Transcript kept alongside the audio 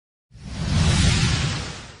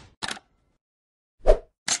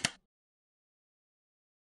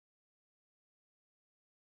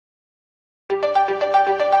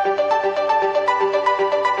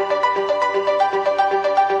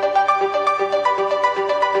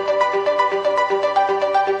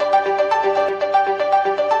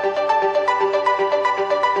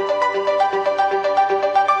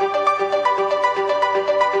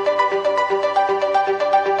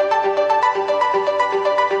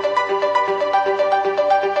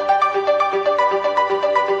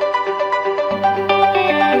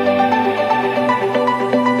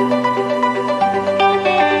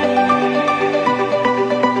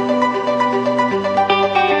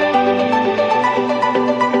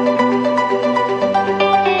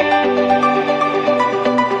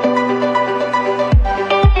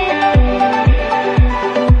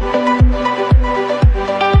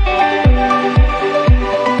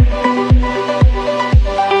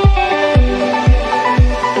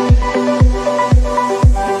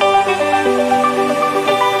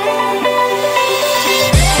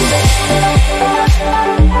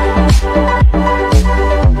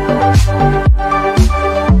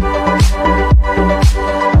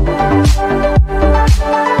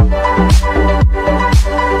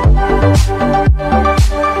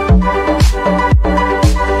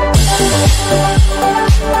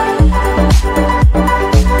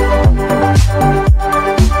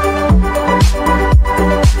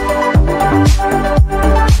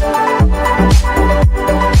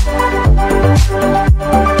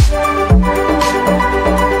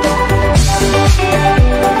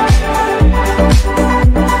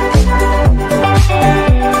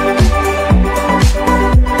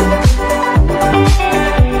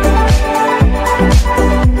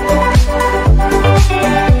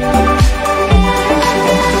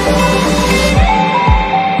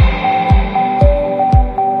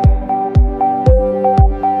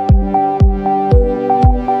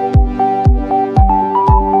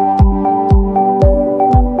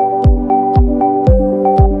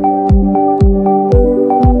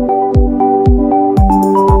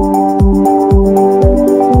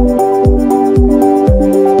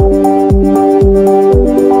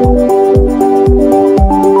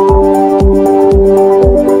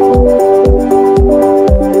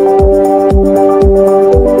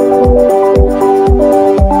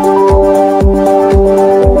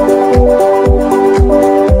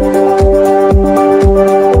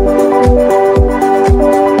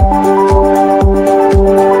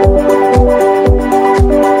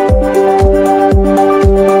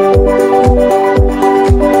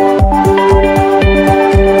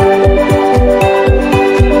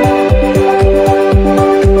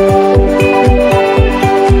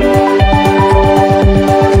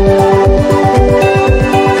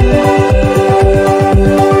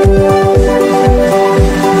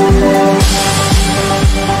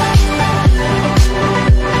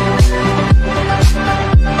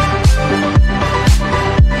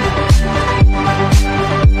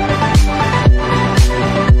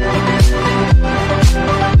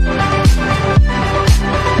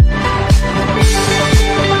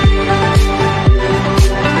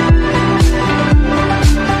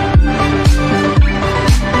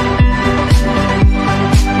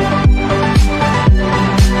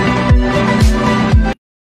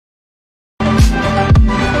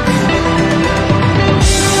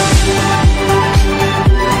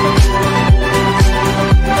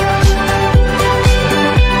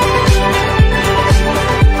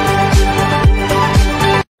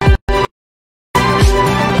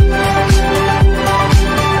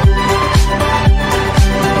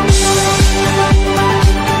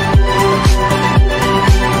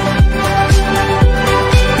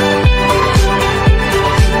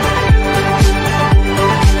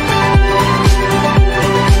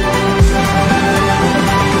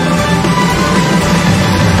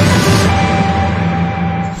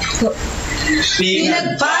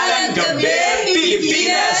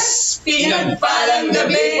pinagpalang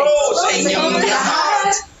gabi po sa inyong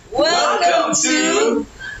lahat. Welcome to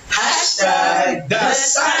Hashtag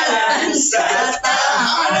Dasalan sa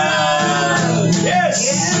Tahanan. Yes!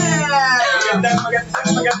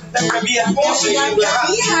 Magandang gabihan po sa inyong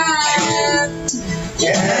lahat.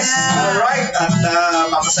 Yes, alright. At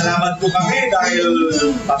papasalamat po kami dahil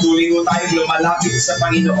patuloy po tayong lumalapit sa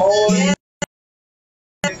Panginoon.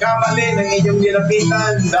 Kamali ng inyong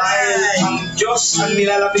nilapitan dahil ang Diyos ang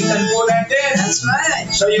nilalapitan po natin. That's right.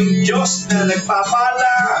 Siya yung Diyos na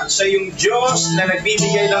nagpapala. Siya yung Diyos na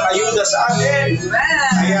nagbibigay ng ayuda sa atin.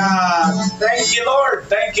 Kaya, thank you Lord.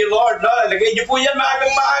 Thank you Lord. No, lagay niyo po yan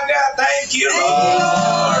maagang maaga. Thank you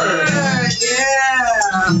Lord.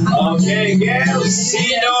 Yeah. Okay, girls.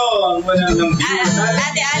 Sino ang wala ng view?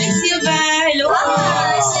 Ate Alice Silva. Hello.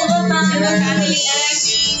 Silva family.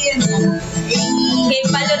 Kay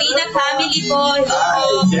Palorina family po. Hello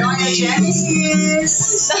po. Doña Genesis.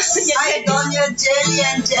 Hi, Doña Jenny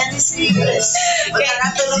and Genesis.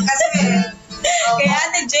 Magkakatulog kasi. Kay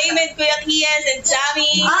Ate Jaymed, Kuya Kias, and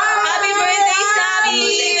Sammy. Happy birthday, Sammy!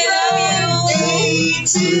 We love you!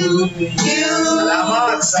 To you.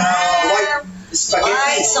 Salamat sa white spaghetti.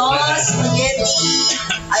 White sauce, spaghetti.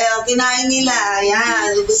 Ayaw, kinain nila.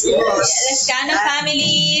 Ayan, lubos-lubos. Lascano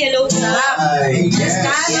family. Hello po. Hi, yes.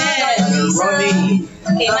 Lascano, Ronnie.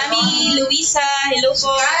 Kay Mami Luisa. Hello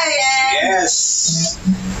po. Yes.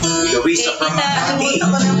 Luisa from Makati.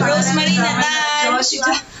 Rosemary Natal.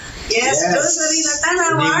 Yes, Rosemary Natal.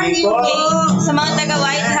 How are you? Sa mga taga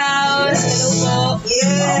White House. Hello po.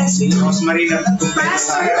 Yes. Si Rosemary Natal.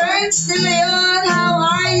 Pastor Burns de Leon, how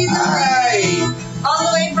are you today? Hi. All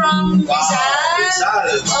the way from Wow, Rizal. Rizal.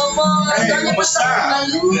 Opo, Hey, Doña kumusta?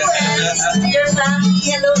 Malu and your family.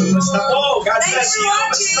 Hello po. Kumusta po? God Thanks bless for you,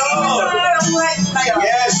 watching. Pastor. Right tayo.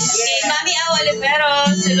 Yes. Kay Mami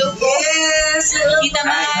Awaliveros. Hello po. Yes. Hello. Tita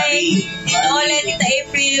Mai. Nole, Tita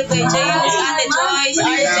April. Kuya James. Ate Joyce.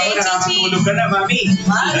 RJ. Chichi. Nakakatulog ka na, Mami.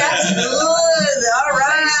 Wow, that's good. All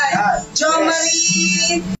right. Jo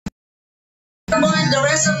Marie. And the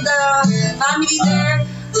rest of the family there.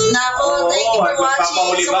 Nako, thank you for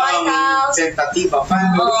watching sa White House. Tentativa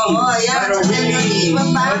family. Oh, yeah. Pero Willie. Tentativa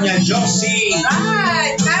family. Doña Josie.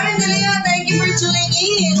 Right. Karen De Leon, thank you for tuning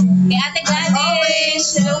in. Kay Ate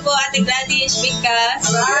Gladys. Hello po, Ate Gladys. Vicas.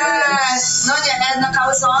 Right. Doña Edna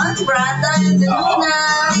Cauzon, Branda, and Luna.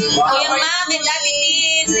 Kuya Ma'am and Ate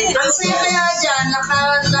Tiz. Ang saya kaya dyan,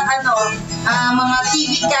 mga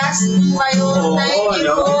TV cast po kayo. Thank you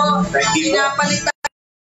po. Thank you po. Pinapalitan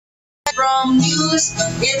from news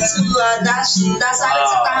into dasalan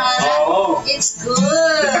sa tahanan. It's good.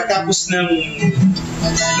 Pagkatapos ng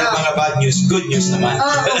mga bad news, good news naman.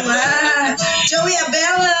 Oo nga. Joey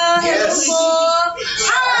Abella. Yes. Hello po.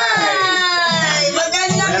 Hi!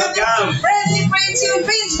 Magandang gabi. Welcome. Friendly friends, yung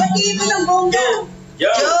friends. Batiin mo ng bongga.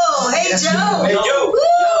 Joe. Joe. Hey, Yes. Joe. Hey, Joe.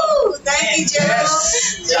 Woo! Thank you, Joe. Yes.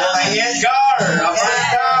 Tsaka Edgar.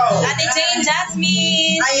 Apagdaw. Ate Jane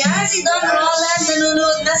Jasmine. Ayan, si Don Roland,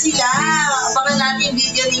 nanonood na sila. Abangan natin yung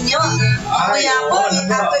video ninyo. Kaya po,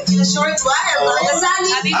 in a short while. Lola Sally.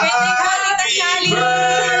 Happy birthday po, Tita Happy Sally.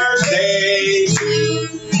 birthday to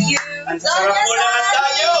you. Ang sarap Lola mo naman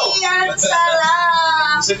tayo. Sally, ang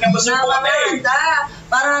sarap. Busog na busog po kami. Napakaganda.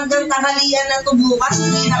 Parang hanggang tanghalian na ito bukas,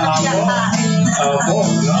 hindi na kami kakain. Opo.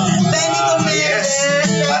 Benny Gomez,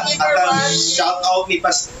 thank you for watching. Shout out ni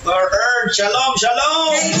Pastor Ern. Shalom,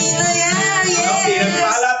 shalom. Thank you na yan,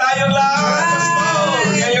 Pinagpala tayong lahat. Pastor.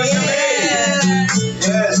 Ngayong gabi.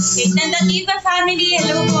 Yes. Kay Tentativa family.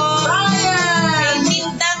 Hello po. Brian. Kay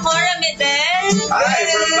Tinta Cora Medel. Hi,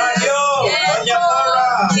 from Baguio. Doña Cora.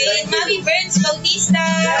 Kay Mami Burns Bautista.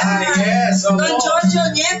 Yes. Don Giorgio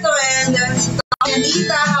Nieto and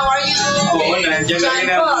Anita, how are you? Oo, nandiyan na rin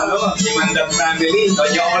ang si Mandang family.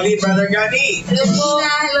 Doña Oli, Brother Gani. Hello po.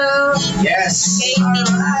 Hello. Yes. Kay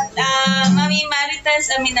Mami Maritas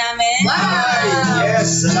Aminamen. Hi.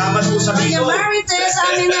 Yes. Salamat po sa Doña Bicol. Marites,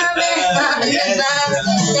 amin namin. Yes.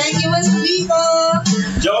 Thank you, Mas Biko.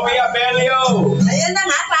 Joey Abelio. Ayan na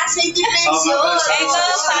nga, classmate ni Pensyo. Echo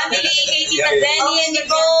family. Kay Tita Denny and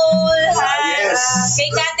Nicole. Hi. Yes. Kay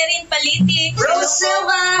Catherine Palitik. Rose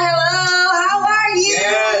Silva, hello. How are you?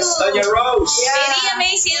 Yes. Doña Rose. Kay Ria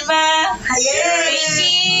May Silva. Yes. Kay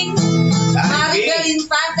King. Maribel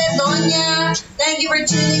Infante, Doña. Thank you for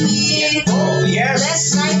tuning in. Oh, yes.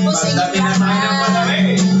 Blessed night po sa Ang inyo dami na tayo ng lahat. marami.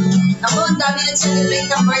 Ako, ang dami nag-celebrate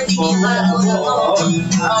ng birthday ni Paro.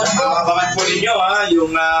 Abangan po ninyo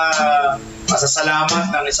yung masasalamat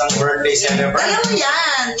ng isang birthday celebrant. Alam mo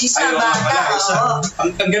yan, isa Ayaw nga pala, bata.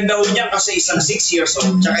 Ang ganda ho niya kasi isang 6 years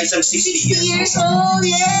old, tsaka isang 60 60 years old,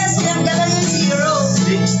 yes. Ang ganda ng zero.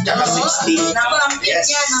 Tsaka 60. Naku, ang cute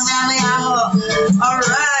yan, mamaya ako.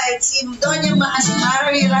 Alright, si Doña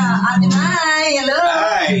Marira, Ate Mai, hello.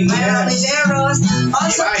 Hi, Myra yes. Riveros.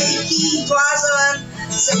 Also, Hi. Katie Tuazon,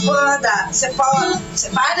 Sepada.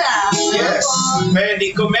 Yes,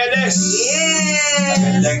 Benny Comedes. Yes.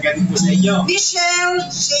 Magandang po sa inyo. Michelle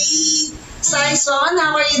J. Saison,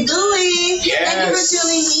 how are you doing? Yes. Thank you for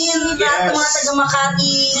tuning in. Lahat ng mga Yes. taga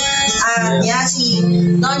Makati. Yan, si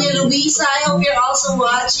Doña Luisa, I hope you're also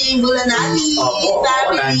watching. Bulanati, Opo,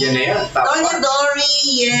 nandiyan na yan. Tama. Doña Dory,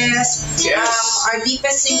 yes. Yes. Our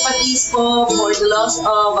deepest sympathies po for the loss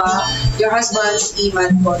of your husband's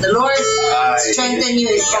Iman po. The Lord Ay, strengthen you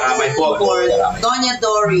in maraming po. for Maraming. Doña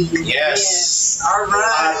Dory. Yes.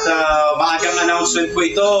 Alright. At maagang announcement po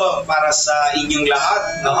ito para sa inyong lahat.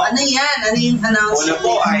 No? Ano yan? Ano yung announcement? Una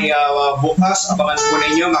po ay bukas, abangan po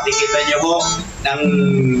ninyo, makikita nyo po ng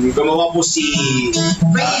gumawa po si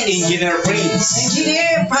Engineer Prince.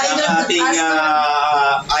 Engineer, Ang pilot of ating Aston.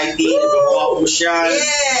 IT, gumawa po siya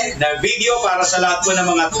Yes. ng video para sa lahat po ng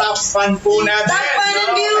mga top fan po natin. Top fan and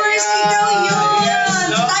no? viewers, Kaya, ikaw yun. Yes,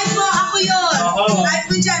 no? Type mo, ako yun. Oo. Type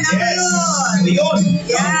mo dyan, ako Yes. yun. Yun.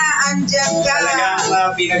 Yeah, andyan ka.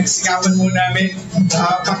 Talagang pinagsikapan po namin.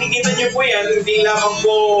 Makikita niyo po yan, hindi lamang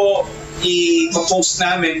po i-post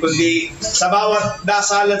namin, kundi sa bawat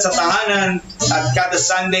dasalan sa tahanan at kada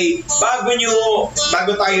Sunday, bago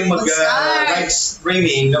tayo live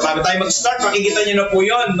streaming, bago tayo mag-start, makikita niyo na po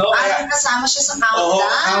yun, no? Parang kasama siya sa Oo,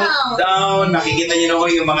 countdown. countdown, nakikita niyo na po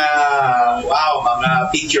yung mga, mga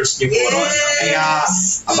pictures niyo po ron. Kaya,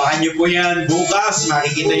 abangan niyo po yan bukas,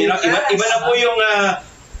 makikita niyo na, iba na po yung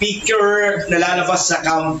picture na lalabas sa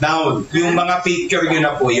countdown. Yung mga picture nyo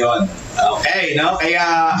na po yun. Okay, no?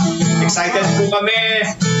 Kaya excited po kami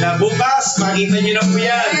na bukas, makita nyo na po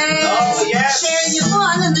yan. No? Yes. Share nyo po,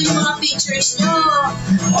 ano doon yung mga pictures nyo.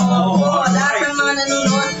 Oo, lahat ng mga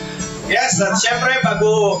nanonood. Yes, at syempre,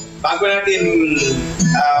 bago natin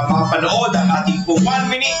makapanood ang ating po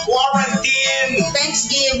 1-minute quarantine.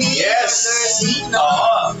 Thanksgiving. Yes. Anniversary, no?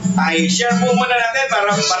 Oo. Ay, share po muna natin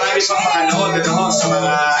para marami pang makanood sa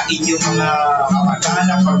mga inyong mga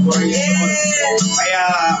kamag-anak, corporation. Yes. Kaya,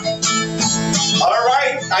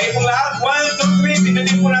 alright, tayo pong lahat. 1, 2, 3,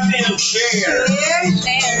 pinutin po natin ang share.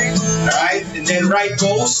 Share. Alright, and then right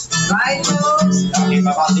post. Right, folks. Okay,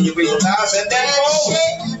 papasok nyo po yung taas, and then post.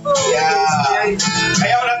 Yeah.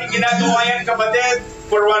 Kaya wala natin ginagawa yan, kapatid,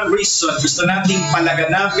 for one reason. Gusto nating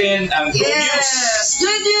palaganapin ang good news. Yes.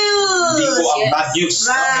 Good news. Hindi po ang bad news.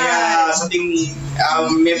 Right. Kaya sa ating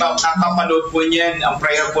may makakapanood po niyan, ang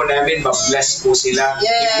prayer po namin, mag-bless po sila.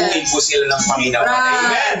 Yes. Ipuin po sila ng Panginoon. Right.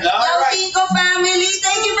 Amen. Yo, Alright. Pico family,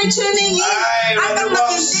 thank you for tuning in. Ay, At ang Mama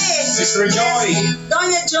matindi. Sister Joy.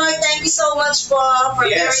 Doña Joy, thank you so much po for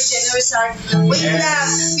Yes. very generous heart. Wait Yes. lang,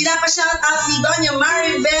 pinapa-shout out ni Doña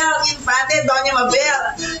Maribel Infante, Doña Mabel.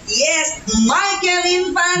 Yes, Michael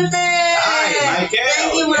Infante. Hi, Michael.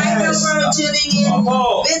 Thank you, Michael, Yes. for tuning in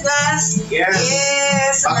Opo. with us. Yes.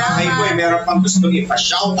 Yes, Baka kayo po, meron pang gusto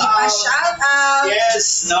ipa-shout out. Ipa-shout out.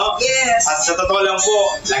 Yes, no? Yes. At sa totoo lang po,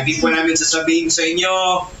 lagi po namin sasabihin sa inyo,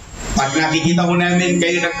 pag nakikita ko namin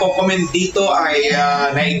kayo nagko-comment dito ay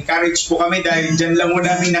na-encourage po kami dahil dyan lang mo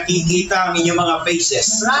namin nakikita ang inyong mga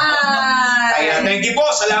faces. Right. Kaya thank you po,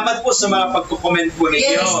 salamat po sa mga pagko-comment po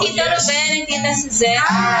ninyo. Yes, Tita Ruben and Tita Suzette.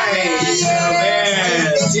 Hi, Sister Ruben.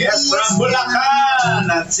 Yes, from Bulacan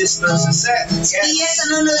at Sister Suzette. Yes,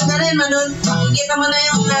 nanonood na rin. Makikita mo na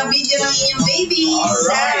yung video ng inyong baby. Alright.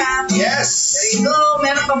 Sarah. Yes. There you go.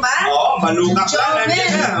 Meron pa ba? Oo, malukak lang.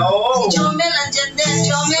 Nandiyan na. Oo. Si Jomel, andyan din.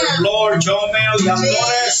 Jomel. Lord Jomel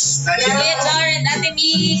Yamores. Nandiyan Kuya na. Char and Ate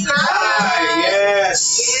Mi. Hi, yes.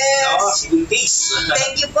 Yes. No, si Buntis.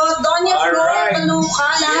 Thank you po. Doña Flor, Alright. Baluka.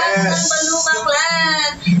 Lahat Yes. ng Baluka clan.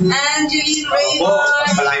 Angeline Opo, Raymond.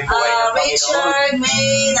 pagpalain po kayo ng Richard, May.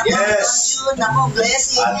 Naku, Yes. June. Naku,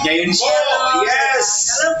 blessing. At ngayon po, Jello. yes.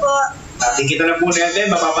 Hello po. Nakikita na po natin,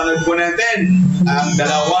 mapapanood po natin ang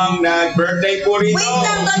dalawang nag-birthday po rito. Wait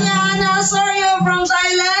lang, Doña Ana Osorio from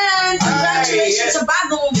Thailand. Congratulations yes. sa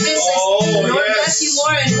bagong business. Oh, Lord yes. bless you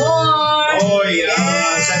more and more. Oy,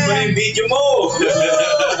 saan mo na yung video mo?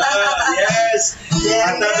 Yes.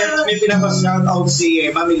 Yeah, At may pinapa-shoutout si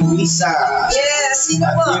Mami Luisa. Yes, sino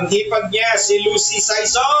At po? yung hipag niya, si Lucy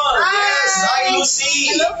Saison. Yes, hi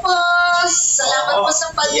Lucy. Hello po. Salamat Oo. po sa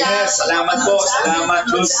pag- Yes, salamat po. Salamat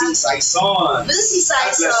Lucy Saison. Lucy God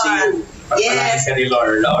bless you. Saison. Pagpalain Yes. ka ni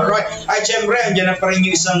Lord. Alright. Ay, syempre, andyan na pa rin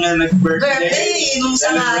yung isang nag-birthday. Birthday, nung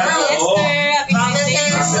sa araw. Esther, happy birthday.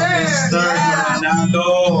 Prophet Esther. Esther.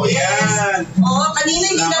 Aguinaldo. Yan. Oo, kanina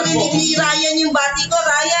hindi namin ni Ryan yung bati ko,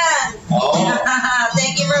 Ryan. Oo.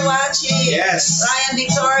 Thank you for watching. Yes. Ryan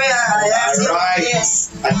Victoria. Yes, Alright. yes.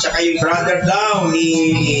 At saka yung brother daw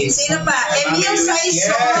ni... Sino pa? Emil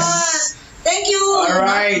Saison. Yes. Thank you.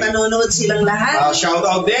 Alright. Nanonood silang lahat. Shout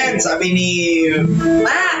out din, sabi ni...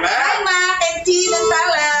 Mac. Hi, Mac. And Tina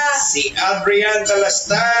Talas. Si Adrian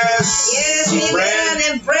Talastas. Yes, si Vivian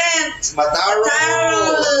and Brent. Mataro.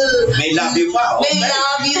 May love you pa. May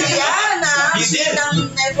love you yan, ha? You did. Ng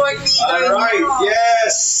network leader. Alright,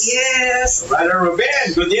 yes. Yes. Brother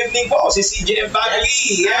Ruben, good evening po. Si CJ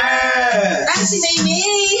Bagli. Yes. At si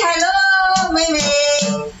Maymay. Hello,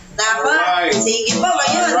 Maymay. Dapat. Sige po,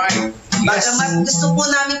 ngayon. Alright. Nice. Gusto po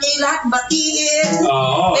namin kayo lahat batiin.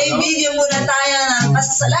 May video muna tayo ng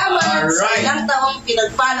pasasalamat sa ilang taong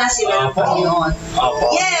pinagpala sila ng Panginoon.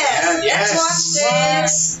 Yes, let's watch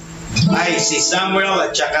this. Ay, si Samuel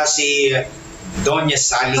at saka si Doña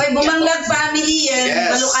Sally. Hoy, Bumanglag family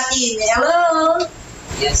and Balukatin. Hello.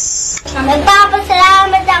 Yes.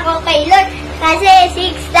 Nagpapasalamat ako kay Lord kasi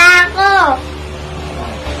 6 na ako.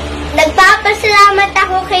 Nagpapasalamat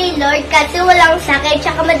ako kay Lord kasi walang sakit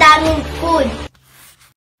tsaka madaming food.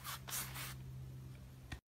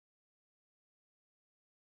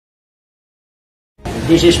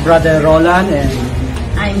 This is Brother Roland and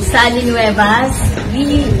I'm Sally Nuevas.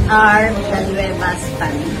 We are the Nuevas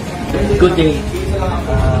family. good day.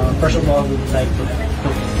 First of all, we would like to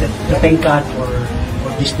thank God for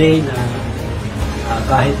this day na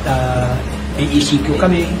kahit may ECQ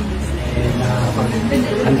kami and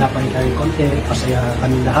handa pa rin kami konti, pasaya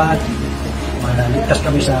kami lahat. Ligtas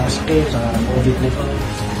kami sa sakit, sa COVID na ito.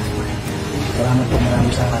 Salamat po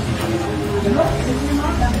marami sa ating Panginoon.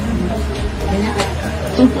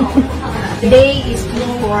 Today is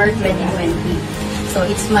June 4, 2020. So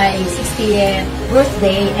it's my 60th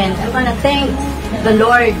birthday and I want to thank the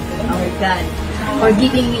Lord, our God, for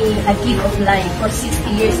giving me a gift of life for 60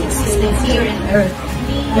 years existence here on earth.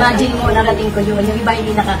 Imagine mo, narating ko yun. Yung iba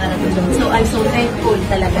hindi nakakarating doon. So I'm so thankful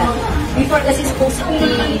talaga. Before kasi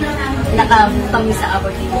supposedly nakabutang sa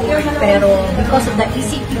opportunity. Pero because of the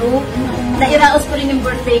ECQ, nairaos ko rin yung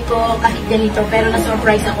birthday ko kahit ganito. Pero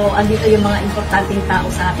na-surprise ako, andito yung mga importanteng tao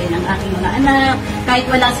sa akin, ang aking mga anak. Kahit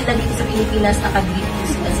wala sila dito sa Pilipinas, nakag-video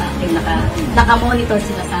sila sa akin, naka-monitor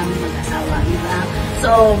sila sa amin mag-asawa. Diba?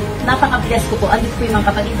 So, napaka-bless ko po. Andito po yung mga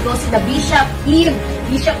kapatid ko, sila Bishop Eve,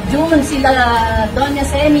 Bishop June, sila Doña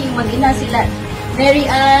Semi, yung mag-ina, sila Mary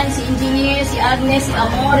Ann, si Engineer, si Agnes, si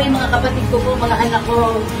Amore, mga kapatid ko po, mga anak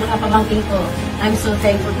ko, mga pamangkin ko. I'm so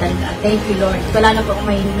thankful talaga. Thank you, Lord. Wala na po akong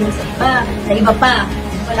mahihingin sa iba pa.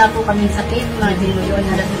 Wala po kami sakit, mga dinuyon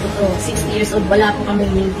na natin ko 60 years old, wala po kami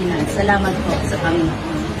maintenance. Salamat po sa Panginoon.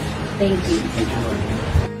 Thank you. Thank you, Lord.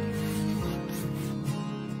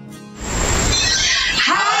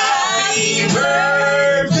 Happy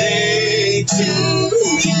birthday to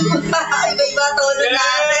you. Iba-iba tono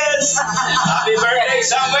natin. Happy birthday,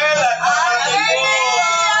 Samuel! At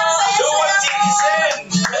Joel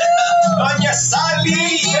Citizen! Doña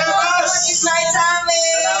Sally! Yes! Night sa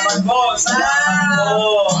amin. Salamat po! Salamat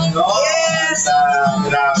po! No? Yes.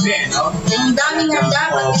 Grabe, no? Ang daming handa,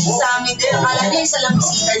 pati sa amin din. Akala niya isa lang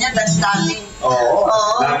bisita niya, that's dami. Oo.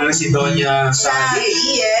 Lalo na si Doña Sally.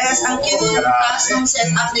 Yes, ang cute yung taas ng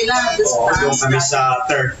setup nila. Oo, doon kami sa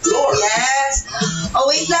third floor. Yes. Oh,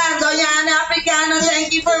 wait lang. Doña Ana Africano,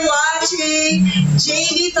 thank you for watching.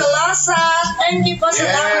 JB Tolosa, thank you po sa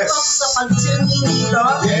dami po sa pag-tune in dito.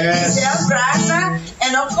 Yes. Giselle Braza,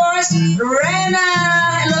 and of course, Rena.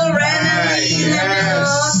 Hello, Rena.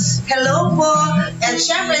 Yes. Hello po. And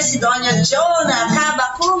syempre si Doña Jonah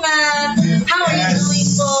Kabakungan. How are you doing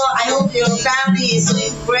po? I hope your family is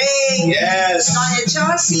doing great. Yes. Doña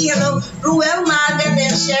Chelsea, hello. Ruel Magat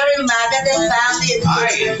and Cheryl Magat and family.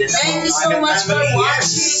 Hi. Thank you so much for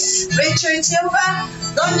watching. Richard Silva,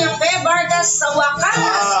 Doña Fe Vargas sa wakas.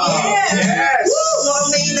 Yes.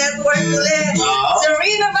 Woo! May network ulit.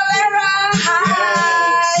 Serena Valera,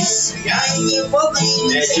 hi. Thank you po.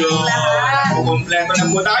 Medyo kumpleto na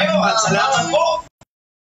po tayo at salamat po.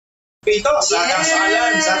 Ito, sa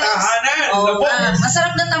kasalan, sa tahanan. Oh,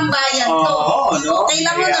 masarap na tambayan to. No? Okay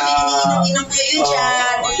lang mo na ininom kayo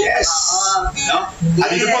dyan. Yes. No? At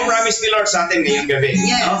ito po promise ni Lord sa atin ngayong gabi.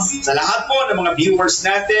 Yes. No? Sa lahat po ng mga viewers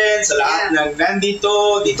natin, sa lahat ng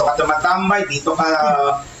nandito, dito ka tumatambay, dito ka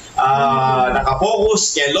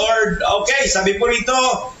nakapokus kay Lord. Okay, sabi po rito,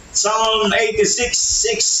 Psalm 86,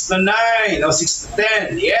 6 to 9, o 6 to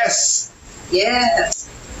 10. Yes.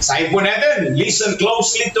 Yes. Sabi po natin, listen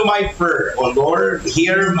closely to my prayer. O Lord,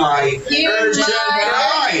 hear my urgent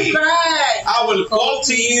cry. I will call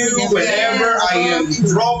to you whenever I am in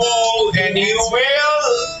trouble, and you will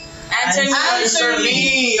answer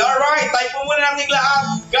me. Alright, tayo po muna natin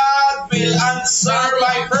lahat. God will answer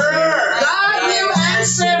my prayer. God will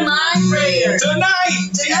answer my prayer.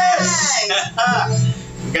 Tonight. Yes.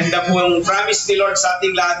 Ganda po ang promise ni Lord sa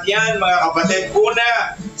ating lahat yan, mga kapatid.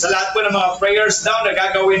 Una, sa lahat po ng mga prayers daw na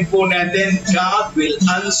gagawin po natin, God will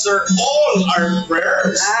answer all our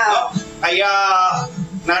prayers. No? Kaya,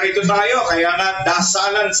 narito tayo. Kaya nga,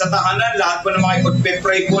 dasalan sa tahanan, lahat po ng mga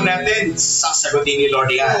ipag-pray po natin, sasagutin ni Lord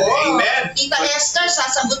yan. Amen. Tita Esther,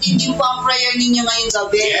 sasagutin din po ang prayer ninyo ngayong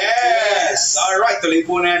gabi. Yes! Alright, tuloy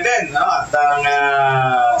po natin. No? At ang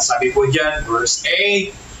sabi po dyan, verse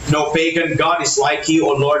 8, no pagan God is like you,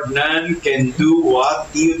 O Lord, none can do what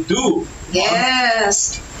you do.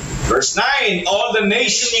 Yes. Verse 9, all the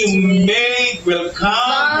nation you made will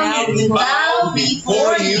come and bow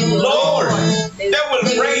before you, Lord. They will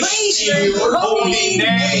praise your holy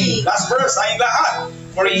name. Last verse, ayun lahat.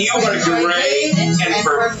 For you are great and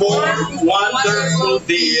perform wonderful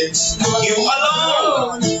deeds. You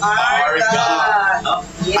alone are God.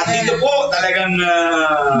 At dito po talagang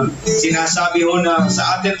sinasabi ho na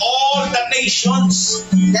sa atin, all the nations.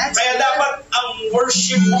 Kaya dapat ang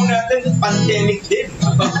worship po natin pandemic din.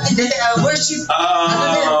 Worship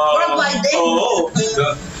worldwide din. Oo.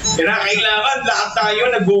 Kailangan lahat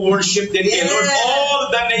tayo nag-worship din kay Lord.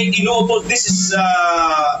 All the nations, this is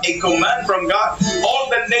a command from God.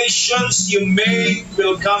 All the nations you made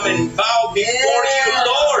will come and bow before you,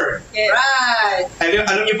 Lord. Right.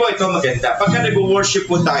 Alam niyo po, ito maganda. Pagka nag-worship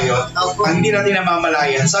po tayo, ang hindi natin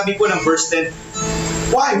namamalayan, sabi po ng verse 10,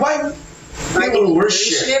 why will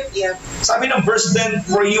worship? Sabi ng verse 10,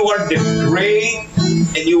 for you are the great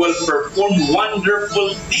and you will perform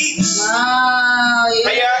wonderful deeds.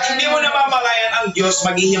 Kaya hindi mo namamalayan ang Diyos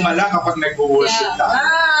maghihimala kapag nag-worship tayo.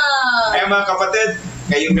 Kaya mga kapatid,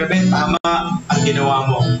 ngayong gabi, tama ang ginawa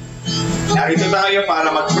mo. Narito tayo para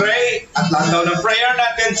mag-pray at lahat daw ng prayer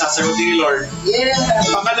natin, sasagutin ni Lord.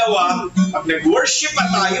 Pangalawa, pag nag-worship pa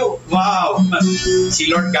tayo, wow, si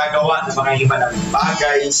Lord gagawa ng mga himalang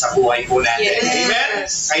bagay sa buhay po natin. Amen?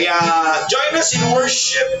 Kaya join us in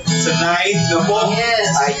worship tonight. No po?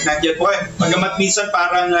 Ay, nandiyan po. Pagamat minsan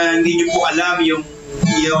parang hindi nyo po alam yung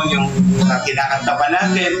kinakanta pa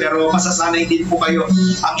natin, pero masasanay din po kayo.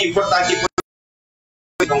 Ang importante po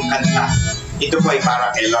yung kanta. Ito po ay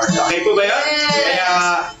para kay Lord. Okay po ba yun? Kaya,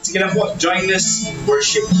 sige lang po, join us in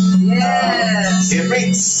worship.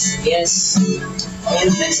 Celebrates. Yes.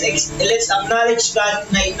 And let's acknowledge God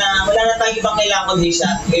tonight na wala na tayong ibang kailangan kundi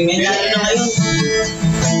siya. Amen. Lalo na ngayon,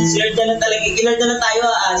 si Lord na lang talaga. Lord na lang tayo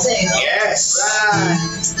aasa eh. No? Yes.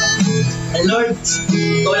 And Lord,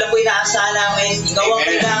 ikaw lang po inaasahan namin. Ikaw ang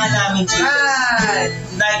kailangan namin.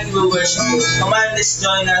 Tonight we will worship you. Come on, let's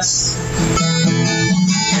join us.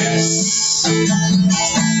 Yes.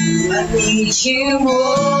 I need you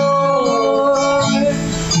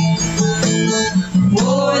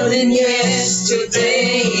more than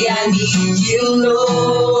yesterday. I need you,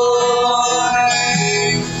 Lord,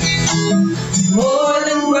 more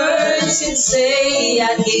than words can say.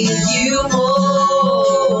 I need you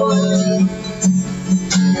more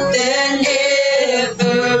than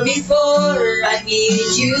ever before. I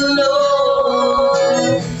need you,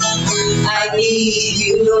 Lord. I need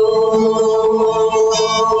you, Lord.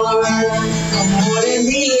 More than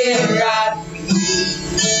the air I breathe,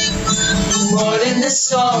 more than the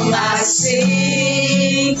song I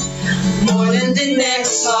sing, more than the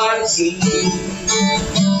next heartbeat,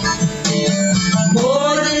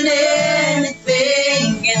 more than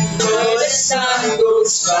anything. And though the sun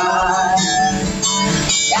goes by,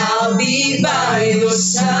 I'll be by your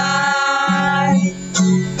side.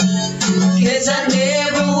 'Cause I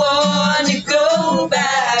never want to go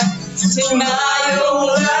back to my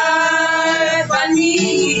old life. I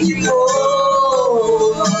need you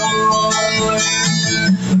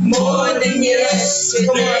more than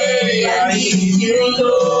yesterday. I need you,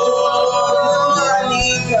 Lord. I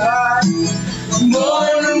need God more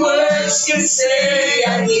than words can say.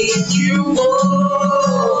 I need you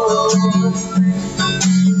more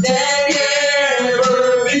than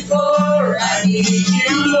ever before. I need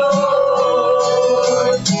you,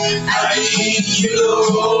 Lord. I need you,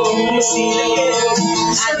 Lord.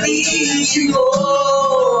 I need you,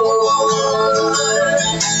 Lord.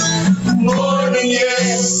 More than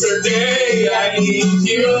yesterday, I need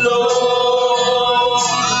you, Lord.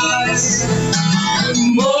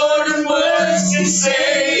 More than words can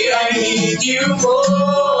say, I need you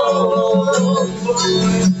more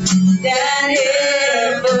than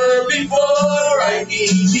ever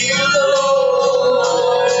need you,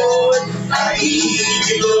 Lord. I need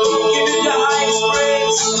you, Lord.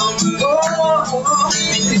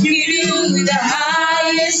 We give you the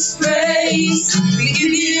highest praise. We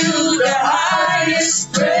give you the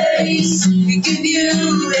highest praise. We give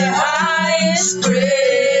you the highest praise.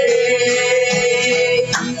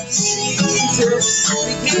 Jesus,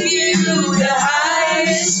 we give you the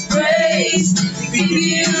highest praise. We give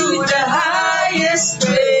you the highest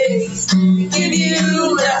praise. We give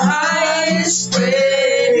you the highest praise.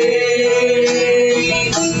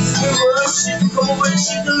 We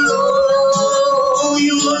worship the Lord.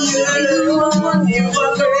 You are good, you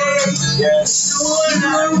are great. Yes. You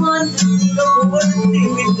are wonderful, what we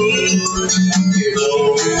need.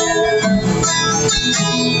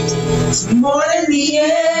 More than the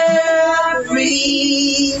air I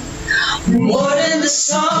breathe, more than the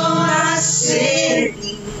song I sing,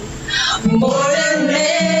 more than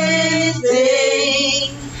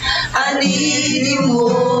anything, I need you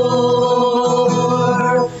more.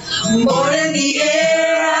 More than the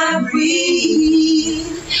air I breathe,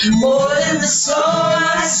 more than the song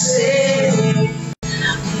I sing,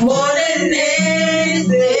 more than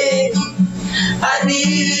anything, I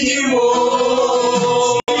need you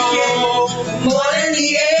more. More than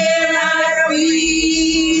the air I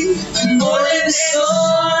breathe, more than the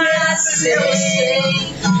song I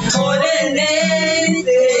sing, more than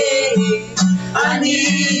anything, I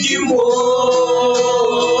need you more.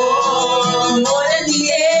 More than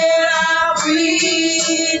the air I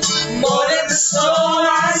breathe, more than the song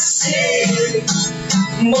I sing,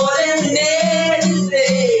 more than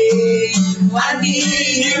anything, I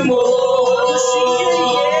need you more.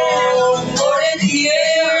 More than the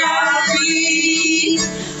air I breathe,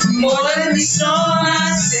 more than the song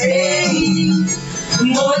I sing,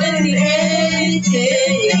 more than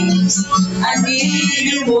anything, I need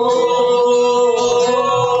you more.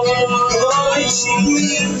 Oh,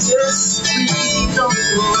 Jesus, we don't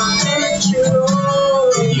want you.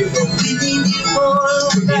 We need you more,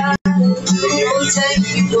 God. Oh, thank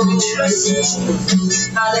you, Lord.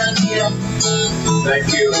 Hallelujah. Thank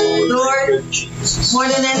you, Lord. Thank you, Jesus. More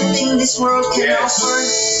than anything this world can Yes. offer,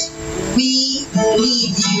 we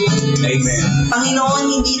need you. Amen. Panginoon,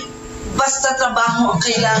 hindi basta trabaho ang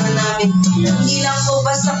kailangan namin. Hindi lang po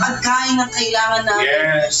basta pagkain ang kailangan namin.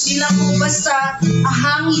 Yes. Hindi lang po basta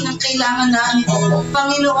hangin ang kailangan namin.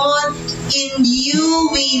 Panginoon, in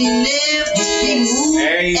you we live, we move,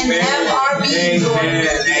 and have our being,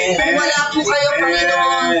 Lord. Kung wala po kayo,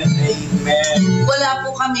 Panginoon, wala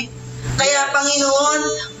po kami. Kaya, Panginoon,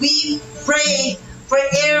 we pray for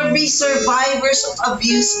every survivors of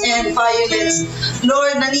abuse and violence.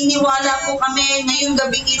 Lord, naniniwala po kami ngayong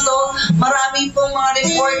gabing ito, marami pong mga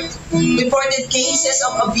reported cases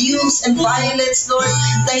of abuse and violence, Lord,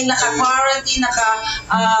 dahil naka-quarantine,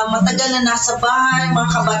 matagal na nasa bahay, mga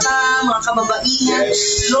kabataan, mga kababaihan.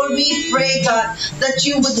 Lord, we pray, God, that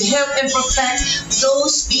you would help and protect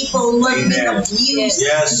those people who have been abused,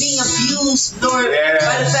 being abused, Lord,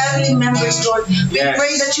 by the family members, Lord. We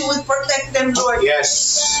pray that you would protect them, Lord.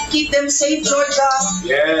 Keep them safe, Lord God.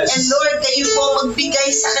 And Lord, kayo po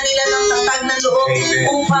magbigay sa kanila ng tatag na loob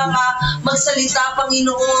upang magsalita,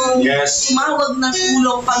 Panginoon. Tumawag ng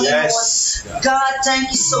tulong, Panginoon. God,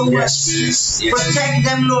 thank you so much. Protect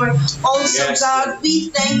them, Lord. Also, God,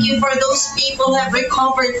 we thank you for those people who have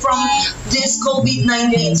recovered from this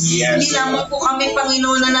COVID-19. Hindi lamang po kami,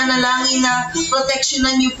 Panginoon, nananalangin na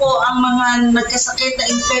proteksyonan niyo po ang mga nagkasakit na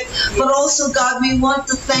infect. But also, God, we want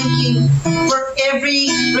to thank you for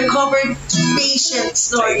every recovered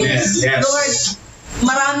patients, Lord. Lord,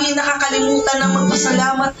 marami nakakalimutan ng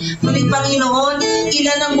magpasalamat. Ngunit Panginoon,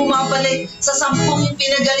 ilan ang bumabalik sa 10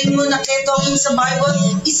 pinagaling mo na ketongin sa Bible?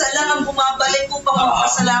 Isa lang ang bumabalik upang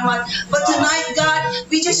magpasalamat. But tonight, God,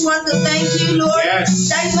 we just want to thank you, Lord.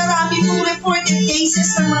 Dahil marami pong reported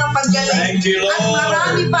cases ng mga paggaling. At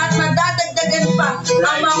marami pa at madadagdagan pa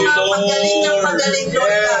ang mga paggaling ng pagaling,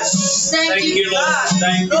 Lord God. Thank you, God.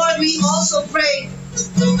 Lord, we also pray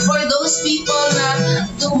for those people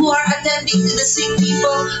who are attending to the sick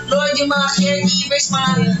people, Lord, yung mga caregivers,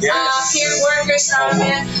 mga care workers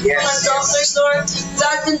namin, mga doctors, Lord,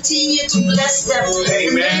 God, continue to bless them. The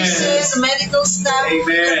nurses, the medical staff,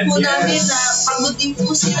 alam po namin na pagod din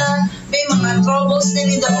po sila, may mga troubles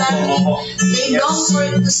din in the family. They long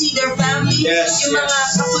to see their family. Yung mga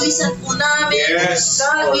kapulisan po namin,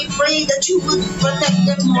 God, we pray that you would protect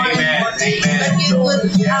them more and more. That you would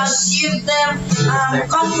give them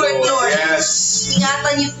comfort, Lord. Yes.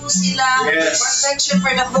 Ingatan niyo po sila. Yes. Protection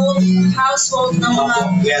for the whole household ng mga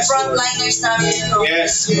Yes, frontliners namin. Lord.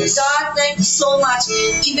 Yes, yes. God, thank you so much.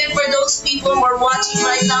 Even for those people who are watching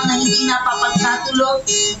right now na hindi napapagkatulog,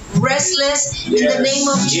 restless, in the name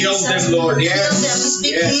of Heal Jesus. them, Lord. Yes. Heal them. We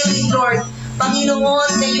speak Yes. healing, Lord.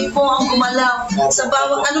 Panginoon, kayo po ang gumalaw sa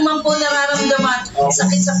bawat anumang po nararamdaman.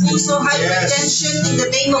 Sakit sa puso, hypertension, in the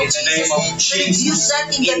name of Jesus. Use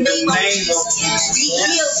that in the name of Jesus. Be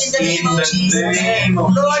healed in the name of Jesus.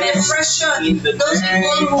 Lord, depression, those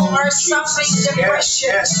people who are suffering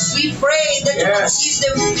depression, we pray that you will give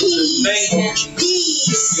them peace.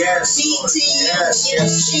 Peace. Be to you in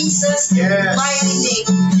Jesus' mighty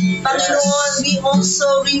name. Panginoon, we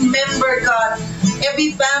also remember, God,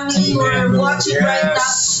 every family who are watching right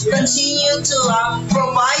now, continue to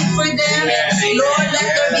provide for them. Lord, let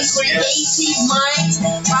there be creative minds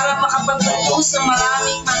para makapagtayo sa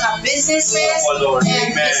maraming mga businesses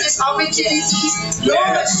and business opportunities.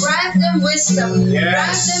 Lord, grant them wisdom,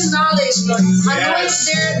 grant them knowledge, Lord. Anoint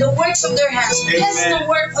the works of their hands. Bless the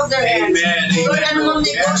work of their hands. Lord, anumang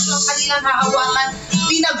negosyo ang kanilang hahawakan,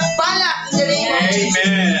 pinagbala in the name of Jesus.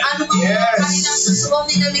 Ano bang mga kanilang susuong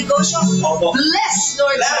nilang negosyo? Bless,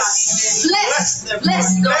 Lord God.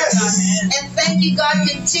 Bless, Lord God. And thank you, God.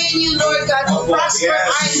 Continue, Lord God, to prosper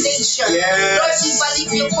our nation. Lord, ibalik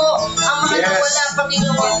niyo po ang mga nawala,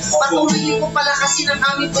 Panginoon. Patuloy niyo po palakasin ang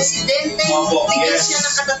aming presidente. Bigyan siya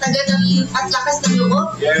ng katatagan at lakas ng loob,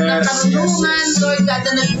 ng karunungan, Lord God,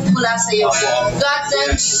 na nagmumula sa iyo. God,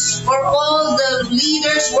 thank you for all the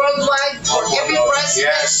leaders worldwide, for every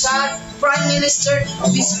president, God, Prime Minister,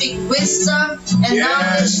 we speak wisdom and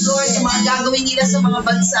knowledge, Lord, sa mga gagawin nila sa mga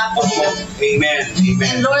bansa po nila. Amen.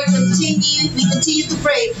 And Lord, we continue to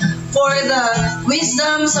pray for the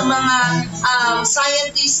wisdom sa mga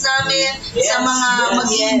scientists namin, sa mga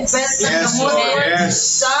mag-invest sa gamot, Lord.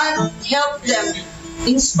 God, help them.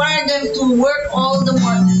 Inspire them to work all the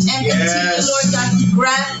more and continue, Lord God, to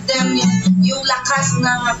grant them yung lakas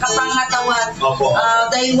ng kapangatawan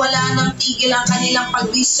dahil wala nang tigil ang kanilang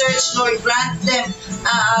pag-research, Lord. Grant them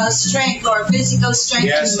strength, Lord, physical strength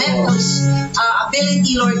and mental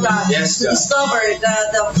ability, Lord God, to discover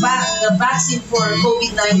the vaccine for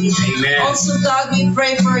COVID-19. Also, God, we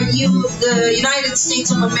pray for you, the United States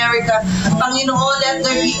of America. Panginoon, let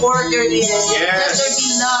there be orderliness, let there be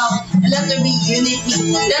love, let there be unity.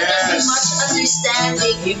 Let there be much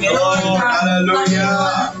understanding. Lord God,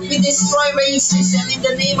 Panginoon, we destroy racism in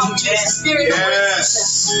the name of Jesus. Spirit of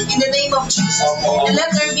racism in the name of Jesus. And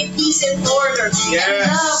let there be peace and order and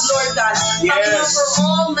love, Lord God. Panginoon, for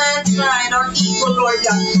all mankind are equal, Lord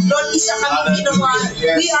God. Lord, isa kami ginawa.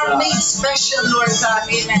 We are made special, Lord God.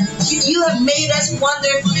 Amen. You have made us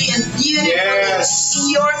wonderfully and beautifully in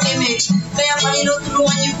your image. Kaya Panginoon,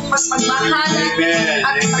 tulungan niyo po mas magmahalan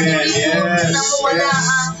at patuloy po na mawala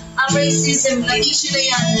ang racism na issue na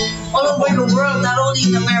yan all over the world, not only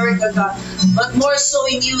in America, God, but more so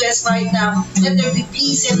in US right now. Let there be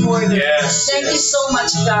peace and order. Thank you so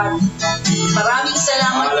much, God. Maraming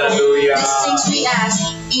salamat po. These things we ask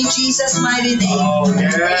in Jesus' mighty name.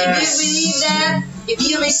 If you believe that, if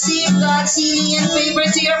you receive God's healing and favor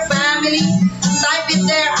to your family, type it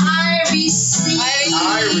there, I receive.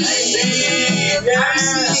 I receive. I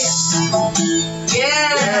receive.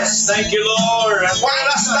 Yes, thank you, Lord. And one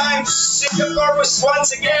last time, sing the chorus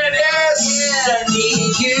once again. Yes, I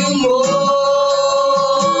need you more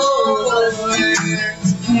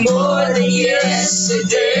than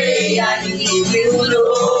yesterday. I need you, Lord.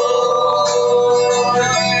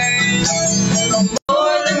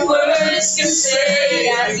 More than words can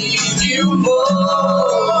say. I need you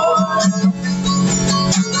more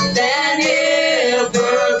than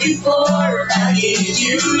ever before. I need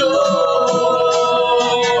you,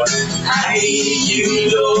 Lord. I need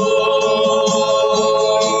you, Lord.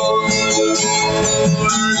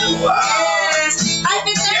 wow. I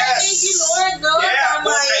think I need you, Lord, no? Kung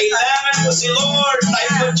kailangan mo si Lord,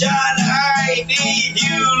 type mo dyan, I need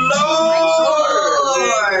you,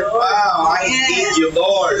 Lord. Wow, I need you,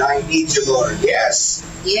 Lord. I need you, Lord. Yes.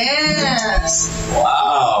 Yes.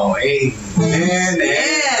 Wow. Amen.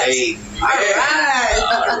 Amen.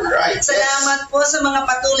 Alright. Salamat po sa mga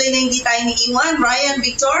patuloy na hindi tayo niiwan. Ryan,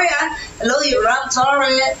 Victoria. Hello, you Ram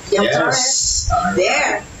Torres. Torres.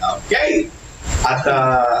 There. Okay. At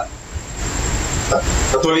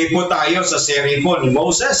patuloy po tayo sa serie po ni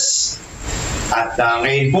Moses. At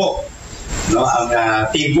ngayon po, no, ang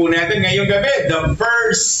team po natin ngayong gabi, the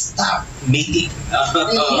first staff meeting.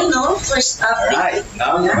 First staff meeting.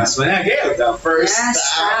 No, mas managil, the first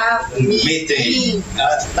staff meeting.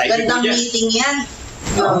 Gandang meeting yan.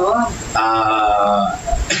 Oo.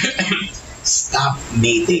 staff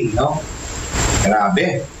meeting, no?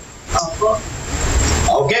 Grabe. Opo.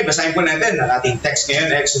 Okay, basahin po natin ang ating text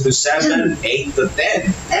ngayon, Exodus 7, 8 to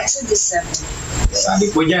 10. Exodus 7.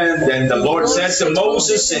 Sabi po niyan, then the Lord said to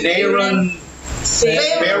Moses and Aaron,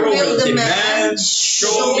 Pharaoh will demand,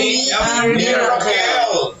 show me a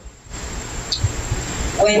miracle.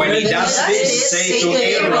 When he does this, say to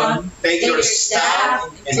Aaron, take your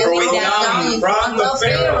staff and throw it down in front of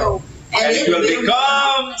Pharaoh, and it will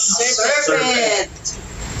become a serpent.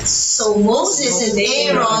 So Moses and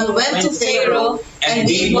Aaron went to Pharaoh and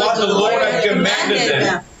did what the Lord had commanded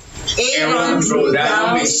them. Aaron threw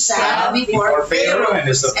down his staff before Pharaoh and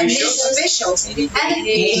his officials, and it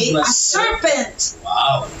became a serpent.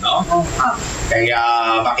 Wow, no? Kaya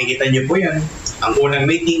makikita niyo po yan, ang unang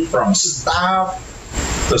meeting from staff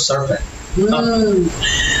to serpent. No?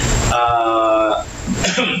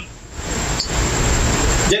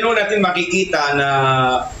 Diyan po natin makikita na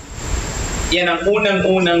yan ang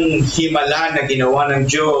unang-unang himala na ginawa ng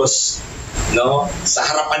Diyos, no? Sa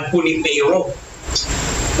harapan po ni Pharaoh.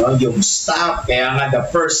 No? Yung staff, kaya nga the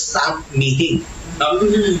first staff meeting. No?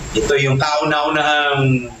 Ito yung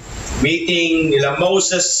kauna-unahang meeting nila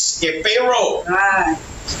Moses kay Pharaoh.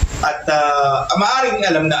 At maaaring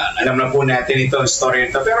alam na po natin ito,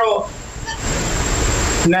 story nito. Pero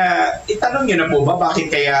itanong nyo na po ba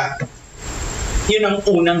bakit kaya yun ang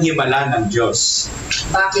unang himala ng Diyos?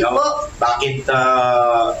 Bakit po? Bakit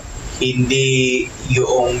hindi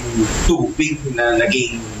yung tubig na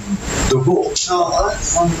naging dugo? Oo.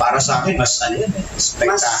 Para sa akin, mas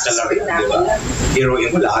spectacular yun, di ba? Pero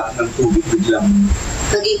mo lahat ng tubig biglang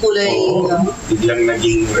naging kulay. Biglang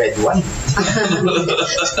naging red wine.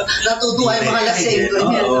 Natutuwa yung mga lasing.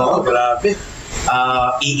 Oo, grabe.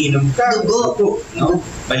 Iinom ka, dugo. No?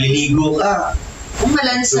 Maliligo ka.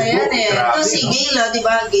 Malansa yan eh. Ito si Gail, di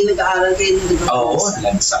ba? Gail nag-aaral kayo. Oo,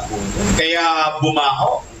 lansa po. Kaya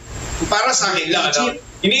bumaho. Para sa akin lang,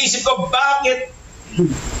 iniisip ko bakit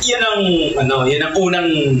yan ang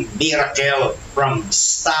unang miracle from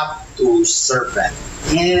staff to serpent.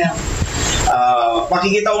 Yeah.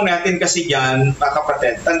 Makikita ko natin kasi dyan, mga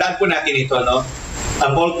kapatid, tandaan po natin ito, no?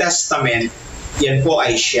 Ang Old Testament, yan po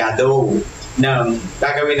ay shadow ng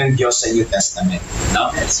gagawin ng Diyos sa New Testament.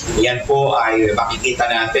 No? Yan po ay makikita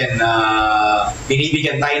natin na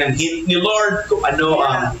binibigyan tayo ng hint ni Lord kung ano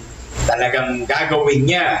ang talagang gagawin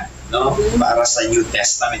niya, no? Para sa New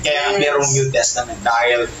Testament. Kaya merong New Testament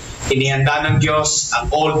dahil inihanda ng Diyos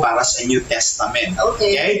ang Old para sa New Testament.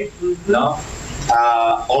 Okay? No?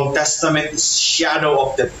 Old Testament is shadow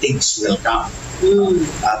of the things will come.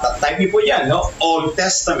 Type po yan, no? Old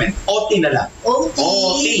Testament. OT na lang. OT.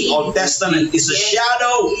 Old Testament is a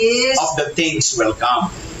shadow of the things will come.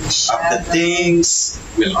 Of the things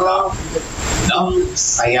will come. No?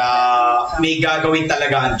 Kaya may gagawin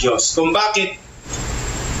talaga ang Diyos. Kung bakit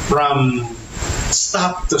from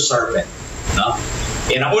staff to serpent. No?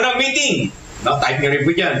 Yan ang unang meeting. No? Type nyo rin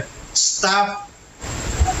po dyan. Staff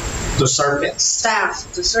to serpent. Staff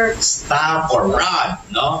to serpent. Staff or rod,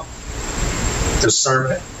 no? To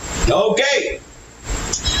serpent. Okay.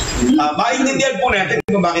 Maintindihan po natin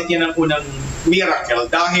kung bakit yan ang unang miracle.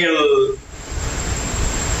 Dahil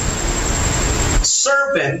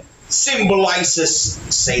serpent symbolizes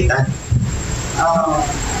Satan.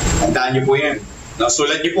 Tandaan niyo po yan.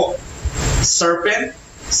 Sulat niyo po. Serpent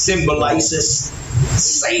symbolizes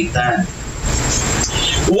Satan.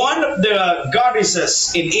 One of the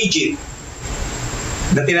goddesses in Egypt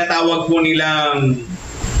na tinatawag po nilang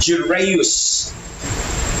Jireus.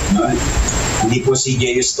 Hindi po si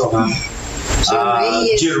Zeus to, ha?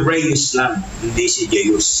 Jireus lang, hindi si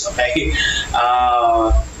Zeus. Okay?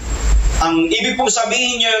 Ang ibig pong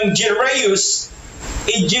sabihin niyang Jireus,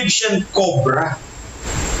 Egyptian cobra.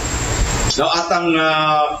 No, at ang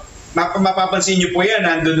mapapansin niyo po yan,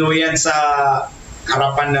 nandun yan sa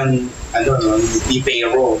harapan ng ni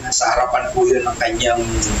Pharaoh. Sa harapan po yun ng kanyang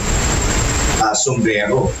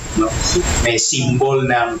sombrero, no? May symbol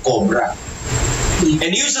ng cobra.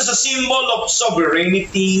 And used as a symbol of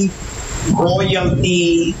sovereignty,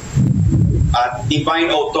 royalty, at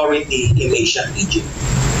divine authority in ancient Egypt.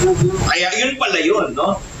 Kaya yun pala yun,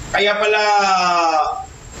 no? Kaya pala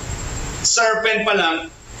serpent pa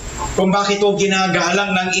lang kung bakit ito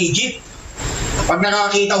ginagalang ng Egypt. Pag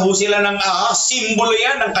nakakita ho sila ng simbolo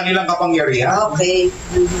yan ng kanilang kapangyarihan. Okay.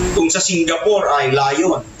 Kung sa Singapore ay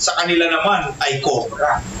lion, sa kanila naman ay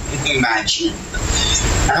cobra. Imagine.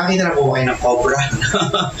 Nakakita na po kayo ng cobra.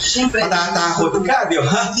 Siyempre. Matatakot ka, di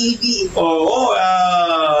ba? TV. Oo.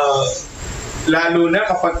 Lalo na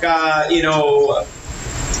kapag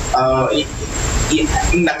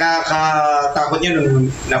nakakatakot yun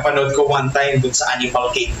nung napanood ko one time dun sa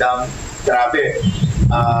Animal Kingdom. Grabe.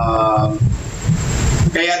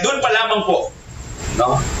 Kaya doon pa lamang po,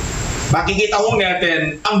 no? Makikita ho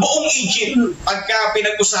natin ang buong Egypt pagka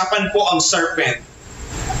pinag-usapan po ang serpent.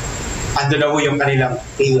 Ando na ho yung kanilang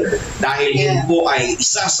fear dahil yun po ay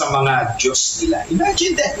isa sa mga Diyos nila.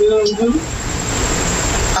 Imagine that.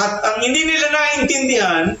 At ang hindi nila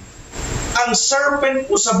naintindihan, ang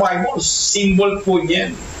serpent po sa Bible, symbol po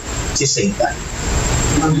niyan si Satan.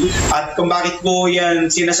 At kung bakit po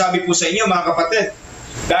yan sinasabi po sa inyo mga kapatid,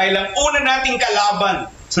 dahil ang una nating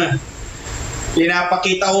kalaban,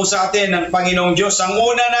 pinapakita ho sa atin ng Panginoong Diyos, ang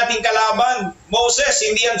una nating kalaban, Moses,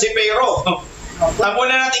 hindi yan si Pharaoh. Ang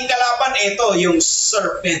una nating kalaban, ito, yung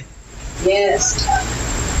serpent. Yes.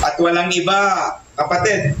 At walang iba,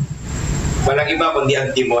 kapatid, walang iba kundi ang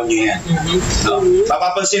demonyo yan. No?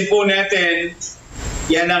 Mapapansin po natin,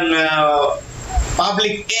 yan ang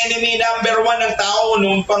public enemy number 1 ng tao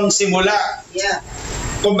noong pang simula. Yeah.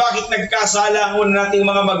 Kung bakit nagkasala ang una nating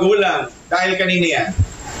mga magulang, dahil kanina yan.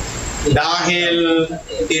 Dahil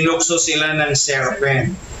tinukso sila ng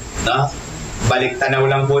serpent. No? Balik tanaw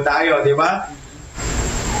lang po tayo, di ba?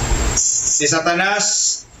 Si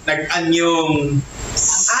Satanas, nag-anyong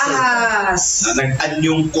ahas.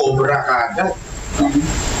 Nag-anyong cobra kagad.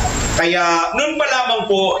 Kaya, noon pa lamang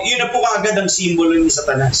po, yun na po kagad ang simbolo ni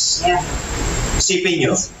Satanas. Yeah. Isipin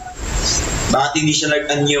nyo, bakit hindi siya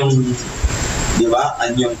nag-anyong, di ba,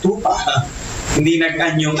 anyong tupa? Hindi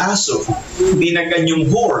nag-anyong aso, hindi nag-anyong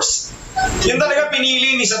horse. Yun talaga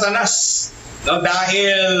pinili ni Satanas. No?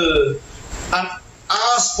 Dahil ang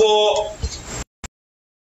ahas po,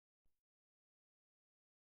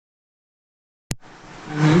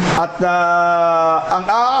 at ang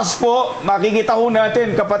ahas po, makikita ho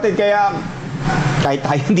natin, kapatid, kaya kahit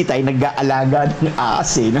tayo, hindi tayo nag-aalaga ng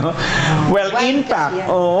ahas, no? Well, in fact,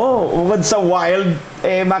 bukod sa wild,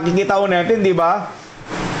 makikita ho natin, di ba?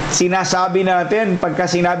 Sinasabi natin, pagka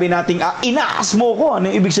sinabi natin, inaas mo ko,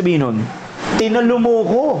 ano ibig sabihin nun? Tinalo mo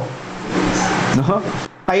ko. No?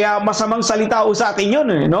 Kaya masamang salita o sa atin yun,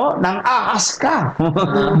 no? Nang ahas ka.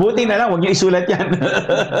 Buti na lang, huwag niyo isulat yan.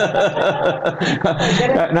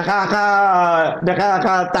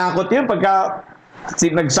 Nakakatakot yun pagka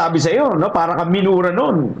nagsabi sa iyo, no? Para ka minura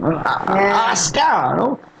nun. Ahas ka,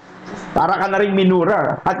 no? Para ka na rin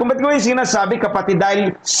minura. At kung ba't ko yung sinasabi, kapatid,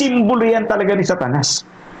 dahil simbolo yan talaga ni Satanas.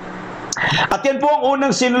 At yan po ang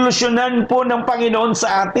unang sinolusyonan po ng Panginoon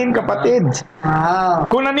sa atin, kapatid.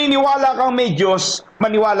 Kung naniniwala kang may Diyos,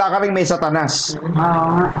 maniwala ka rin may Satanas.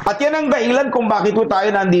 At yan ang dahilan kung bakit po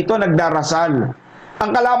tayo nandito nagdarasal.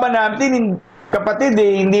 Ang kalaban natin, kapatid,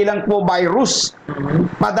 hindi lang po virus.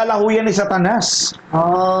 Madala ho yan ni Satanas.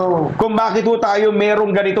 Kung bakit po tayo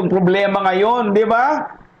merong ganitong problema ngayon, di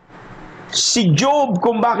ba? Si Job,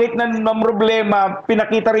 kung bakit ng problema,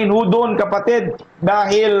 pinakita rin ho doon, kapatid,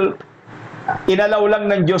 dahil inalaw lang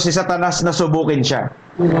ng Diyos si Satanas na subukin siya.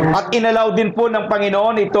 At inalaw din po ng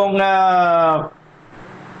Panginoon itong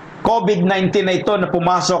COVID-19 na ito na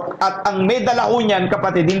pumasok. At ang may dala ho niyan,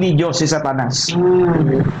 kapatid, hindi Diyos si Satanas.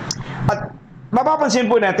 At mapapansin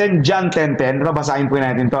po natin, John 10:10, babasahin po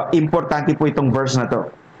natin to. Importante po itong verse na to.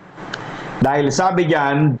 Dahil sabi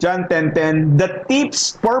diyan, John 10:10, the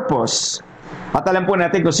thief's purpose, at alam po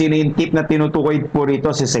natin kung sino yung thief na tinutukoy po rito,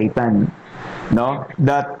 si Satan. No?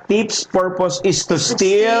 The thief's purpose is to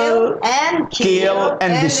steal and kill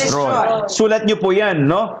and destroy. Sulat niyo po yan,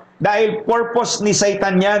 no? Dahil purpose ni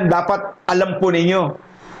Satan yan, dapat alam po ninyo.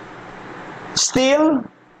 Steal,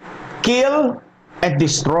 kill, and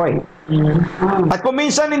destroy. At kung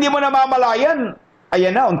minsan hindi mo namamalayan,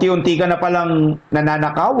 ayan na, unti-unti ka na palang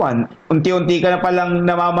nananakawan, unti-unti ka na palang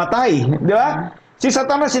namamatay, di ba? Si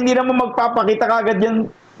Satanas hindi naman magpapakita kagad yan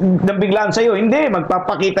ng biglaan sa'yo. Hindi,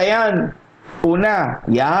 magpapakita yan. Una,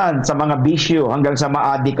 yan, sa mga bisyo, hanggang sa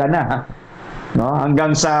ma-addict ka na. No?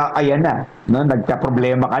 Hanggang sa, ayan na, no?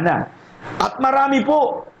 Nagka-problema ka na. At marami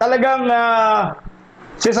po, talagang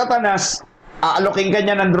si Satanas, aaloking ka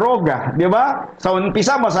niya ng droga, di ba? Sa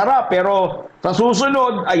umpisa, masarap, pero sa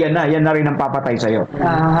susunod, ayan na, yan na rin ang papatay sa'yo.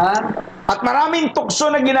 At maraming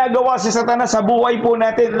tukso na ginagawa si Satanas sa buhay po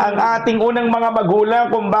natin. Ang ating unang mga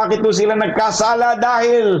magulang, kung bakit po sila nagkasala,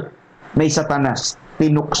 dahil may Satanas,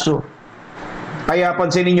 tinukso. Kaya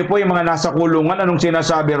pansinin niyo po yung mga nasa kulungan, anong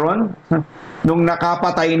sinasabi ron? Nung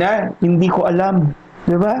nakapatay na, hindi ko alam.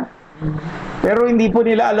 Di ba? Pero hindi po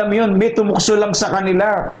nila alam yun. May tumukso lang sa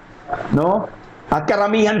kanila. No? At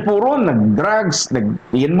karamihan po ron, nag-drugs,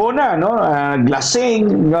 yan muna, no?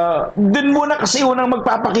 Glasing, dun muna kasi unang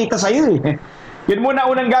magpapakita sa iyo. Yun muna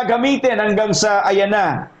unang gagamitin hanggang sa, ayan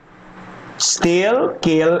na, steal,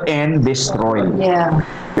 kill, and destroy.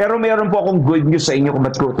 Pero meron po akong good news sa inyo kung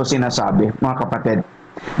ba't ko ito sinasabi, mga kapatid.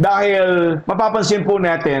 Dahil mapapansin po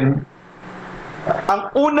natin, ang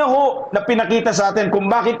una ho na pinakita sa atin kung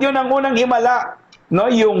bakit yun ang unang himala, no,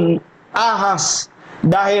 yung ahas.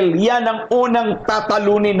 Dahil yan ang unang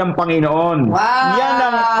tatalunin ng Panginoon. Wow. Yan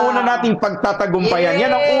ang una nating pagtatagumpayan. Yan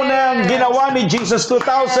ang unang ginawa ni Jesus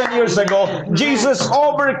 2,000 years ago. Jesus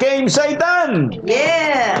overcame Satan.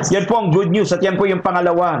 Yes. Yan po ang good news at yan po yung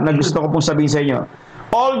pangalawa na gusto ko pong sabihin sa inyo.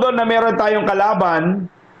 Although na meron tayong kalaban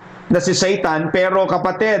na si Satan, pero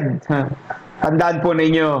kapatid, tandaan po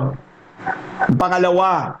ninyo, ang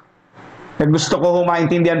pangalawa na gusto ko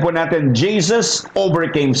maintindihan po natin, Jesus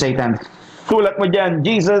overcame Satan. Sulat mo dyan,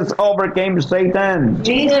 Jesus overcame Satan.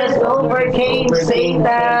 Jesus overcame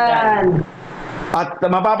Satan. At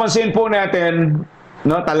mapapansin po natin,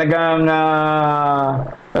 no, talagang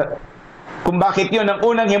kung bakit yun ang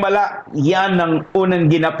unang himala, yan ang unang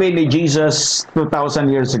ginapi ni Jesus 2,000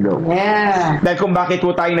 years ago. Yeah. Dahil kung bakit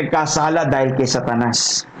po tayo nagkasala dahil kay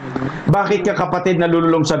Satanas. Bakit ka kapatid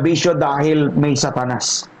nalululong sa bisyo dahil may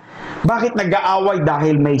Satanas? Bakit nag-aaway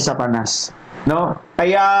dahil may Satanas? No?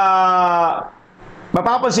 Kaya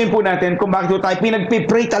mapapansin po natin kung bakit tayo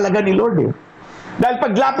pinagpipray talaga ni Lord eh. Dahil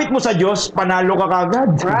paglapit mo sa Diyos, panalo ka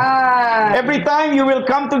kagad. Right. Every time you will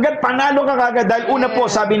come to God, panalo ka kagad. Dahil una po,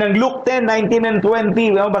 sabi ng Luke 10, 19 and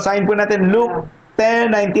 20. Basahin po natin Luke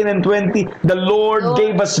 10, 19 and 20. The Lord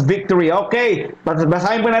gave us victory. Okay,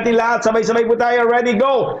 basahin po natin lahat. Sabay-sabay po tayo. Ready,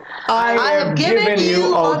 go. I have given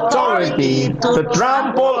you authority to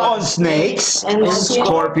trample on snakes and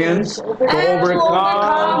scorpions, to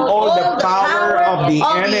overcome all the power of the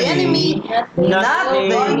enemy.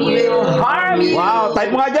 Nothing will harm you. Wow,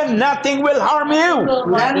 type mo nga dyan, nothing will harm you.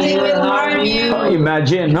 Nothing will harm you. Oh,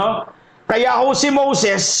 imagine, no? Kaya ho si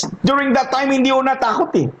Moses, during that time, hindi ho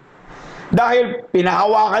natakot eh. Dahil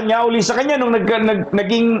pinahawakan niya uli sa kanya nung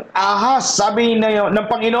naging ahas, sabi ng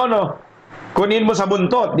Panginoon, no, kunin mo sa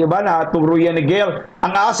buntot, di ba? Naturo yan ni Gail.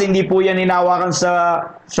 Ang ahas, hindi po yan hinawakan sa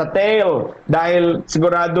tail dahil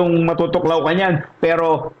siguradong matutuklaw ka niyan.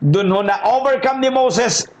 Pero dun ho na overcome ni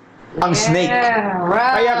Moses ang snake.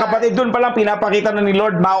 Right. Kaya kapatid, dun pa lang pinapakita na ni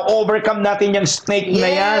Lord, ma-overcome natin yung snake na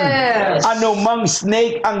yan. Ano mang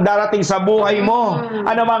snake ang darating sa buhay mo,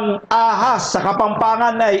 ano mang ahas sa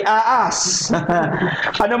Kapampangan ay ahas.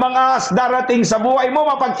 Ano mang ahas darating sa buhay mo,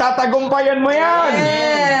 mapagtatagumpayan mo yan.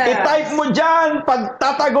 I-type mo dyan,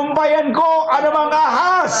 pagtatagumpayan ko, ano mang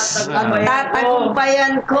ahas.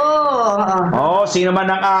 Pagtatagumpayan ko. Oh, sino man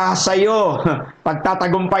ang ahas sa'yo,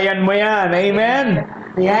 pagtatagumpayan mo yan. Amen?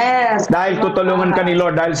 Yes. Dahil tutulungan ka ni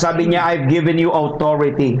Lord, dahil sabi niya, I've given you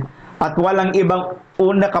authority. At walang ibang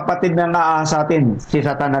una kapatid na naahas sa atin, si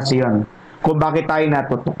Satanas yun. Kung bakit tayo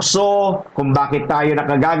natutukso, kung bakit tayo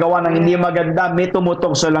nakagagawa ng hindi maganda, may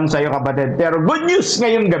tumutukso lang sa'yo kapatid. Pero good news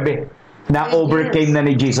ngayong gabi, na overcame na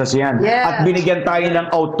ni Jesus yan. At binigyan tayo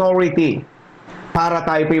ng authority para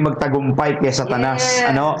tayo po yung magtagumpay kay Satanas.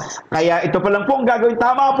 Ano? Kaya ito pa lang po ang gagawin.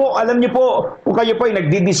 Tama po, alam niyo po, kung kayo po ay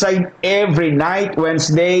nagde-decide every night,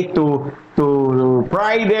 Wednesday to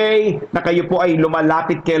Friday, na kayo po ay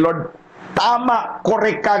lumalapit kay Lord, tama,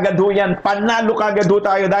 correct kagad ho yan, panalo kagad ho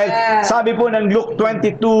tayo. Dahil sabi po ng Luke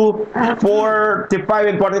 22:45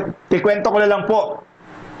 and 40, kwento ko na lang po,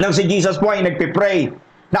 nang si Jesus po ay nagpipray,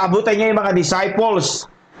 naabutan niya yung mga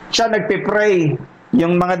disciples, siya nagpipray,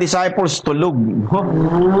 yung mga disciples tulog.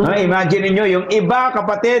 Imagine niyo yung iba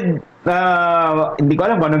kapatid, hindi ko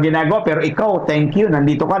alam kung anong ginagawa, pero ikaw, thank you,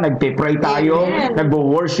 nandito ka, nagpe-pray tayo,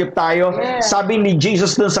 nagwo-worship tayo. Sabi ni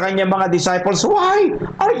Jesus dun sa kanyang mga disciples, why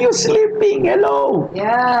are you sleeping? Hello?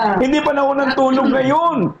 Hindi pa na unang tulog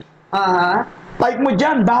ngayon. Type mo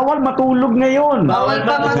dyan, bawal matulog ngayon. Bawal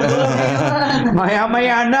pa matulog.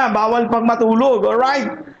 Maya-maya na, bawal pang matulog.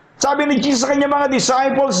 Alright? Sabi ni Jesus sa kanyang mga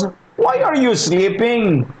disciples, why are you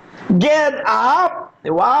sleeping? Get up!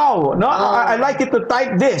 Wow! No, I like it to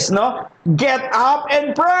type this, no? Get up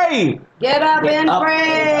and pray! Get up and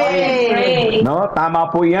pray! No, tama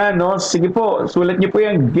po yan, no? Sige po, sulat niyo po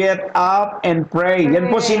yan, get up and pray. Yan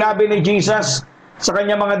po sinabi ni Jesus sa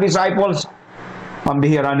kanyang mga disciples.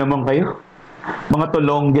 Pambihira naman kayo. Mga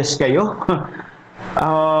tulongges kayo.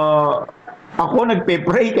 Ako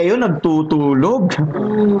nagpe-pray, kayo nagtutulog.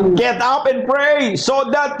 Get up and pray so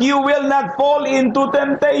that you will not fall into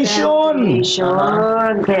temptation.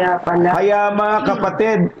 Kaya pala. Kaya mga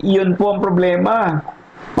kapatid, yun po ang problema.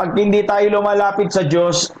 Pag hindi tayo lumalapit sa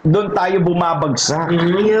Diyos, doon tayo bumabagsak.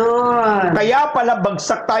 Yun. Kaya pala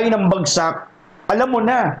bagsak tayo ng bagsak, alam mo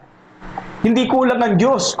na, hindi kulang ang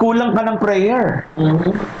Diyos, kulang ka ng prayer.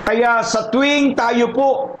 Kaya sa tuwing tayo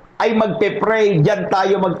po ay magpe-pray, diyan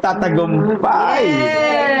tayo magtatagumpay.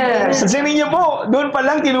 Yes! Sabihin niyo po, doon pa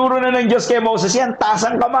lang tinuro na ng Diyos kay Moses yan, taas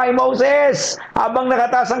ang kamay, Moses! Habang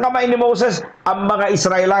nakataas ang kamay ni Moses, ang mga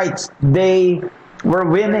Israelites, they were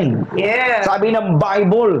winning. Yes. Sabi ng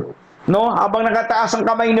Bible, no? Habang nakataas ang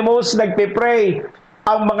kamay ni Moses, nagpe-pray,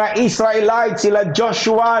 ang mga Israelites, sila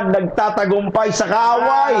Joshua, nagtatagumpay sa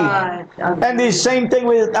kaaway. And the same thing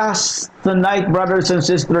with us tonight, brothers and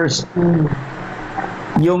sisters.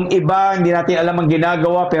 Yung iba, hindi natin alam ang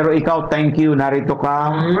ginagawa, pero ikaw, thank you, narito ka.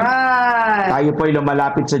 Right. Tayo po'y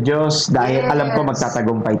lumalapit sa Diyos dahil alam ko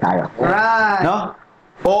magtatagumpay tayo. Right. No?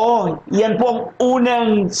 Oo, yan po ang unang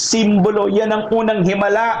simbolo, yan ang unang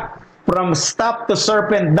himala from staff to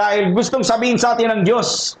serpent dahil gustong sabihin sa atin ng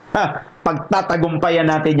Diyos, pagtatagumpayan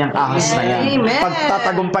natin yung ahas na yan. Amen.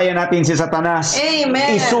 Pagtatagumpayan natin si Satanas.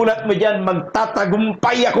 Amen. Isulat mo dyan,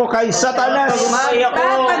 magtatagumpay ako kay Satanas.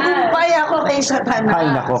 Magtatagumpay ako kay Satanas. Ay,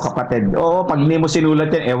 nako kapatid. Oo, pag hindi mo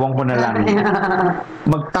sinulat yan, ewan ko na lang.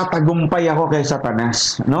 Magtatagumpay ako kay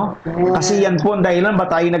Satanas. No? Kasi yan po ang dahilan ba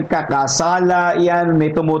tayo nagkakasala, yan,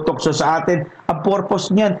 may tumutokso sa atin. Ang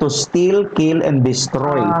purpose niyan, to steal, kill, and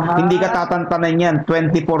destroy. Hindi ka tatantanan yan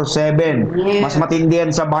 24/7. Yes. Mas matindi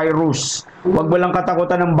yan sa virus. Huwag mo lang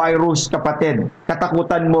katakutan ng virus, kapatid.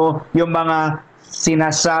 Katakutan mo yung mga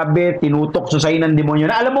sinasabi, tinutokso sa'yo ng demonyo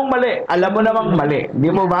na alam mong mali. Alam mo namang mali. Di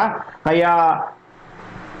mo ba? Kaya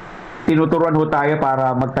tinuturuan ho tayo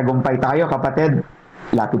para magtagumpay tayo, kapatid.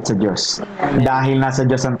 Lapit sa Diyos. Dahil nasa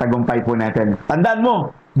Diyos ang tagumpay po natin. Tandaan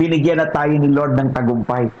mo, binigyan na tayo ni Lord ng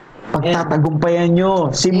tagumpay. Pagtatagumpayan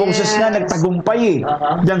nyo. Si Moses na nagtagumpay eh.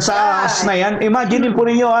 Diyan sa ahas na yan. Imagine po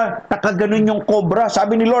ninyo, nakaganon yung cobra.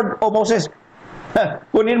 Sabi ni Lord, Moses,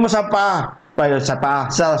 kunin mo sa paa.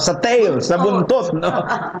 Sa tail, sa buntot. No?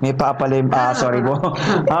 May paa pala yung paa, sorry po.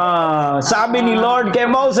 Sabi ni Lord kay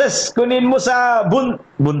Moses, kunin mo sa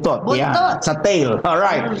buntot. Yan, sa tail.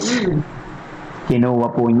 Alright. Kinuha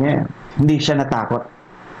po niya. Hindi siya natakot.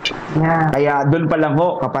 Yeah. Kaya doon pa lang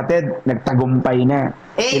ho, kapatid, nagtagumpay na.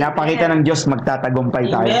 Pinapakita ng Diyos, magtatagumpay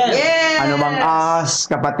tayo. Yes. Ano bang ahas,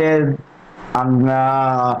 kapatid,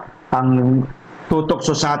 ang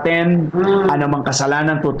tutokso sa atin, ano mang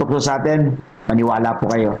kasalanan tutokso sa atin, maniwala po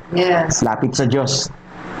kayo. Yes. Lapit sa Diyos,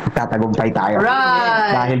 magtatagumpay tayo.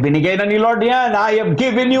 Right. Dahil binigay na ni Lord yan, I have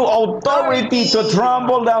given you authority to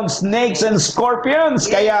trample down snakes and scorpions.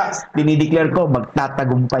 Kaya dinideclare ko,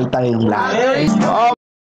 magtatagumpay tayong lahat.